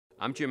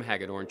I'm Jim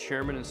Hagedorn,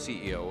 Chairman and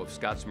CEO of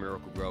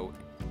ScottsMiracle-Gro.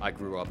 I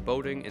grew up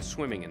boating and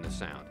swimming in the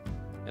Sound,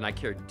 and I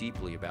care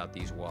deeply about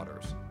these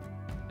waters.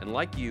 And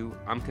like you,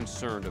 I'm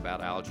concerned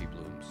about algae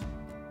blooms.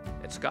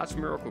 At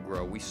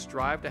ScottsMiracle-Gro, we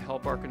strive to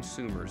help our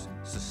consumers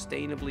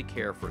sustainably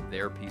care for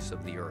their piece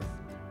of the earth.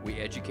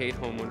 We educate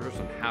homeowners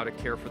on how to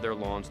care for their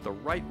lawns the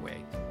right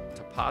way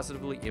to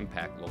positively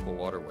impact local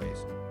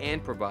waterways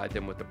and provide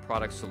them with the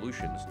product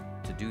solutions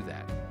to do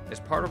that. As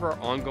part of our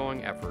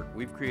ongoing effort,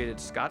 we've created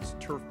Scott's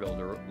Turf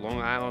Builder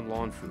Long Island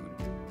Lawn Food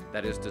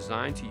that is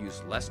designed to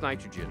use less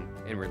nitrogen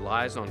and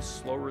relies on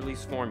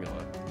slow-release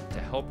formula to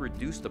help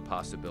reduce the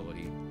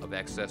possibility of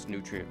excess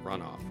nutrient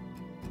runoff.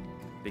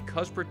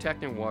 Because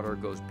protecting water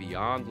goes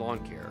beyond lawn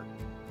care,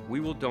 we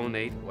will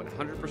donate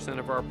 100%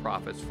 of our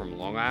profits from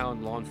Long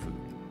Island Lawn Food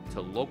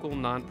to local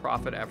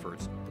nonprofit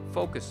efforts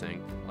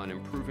focusing on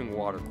improving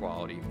water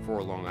quality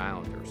for Long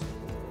Islanders.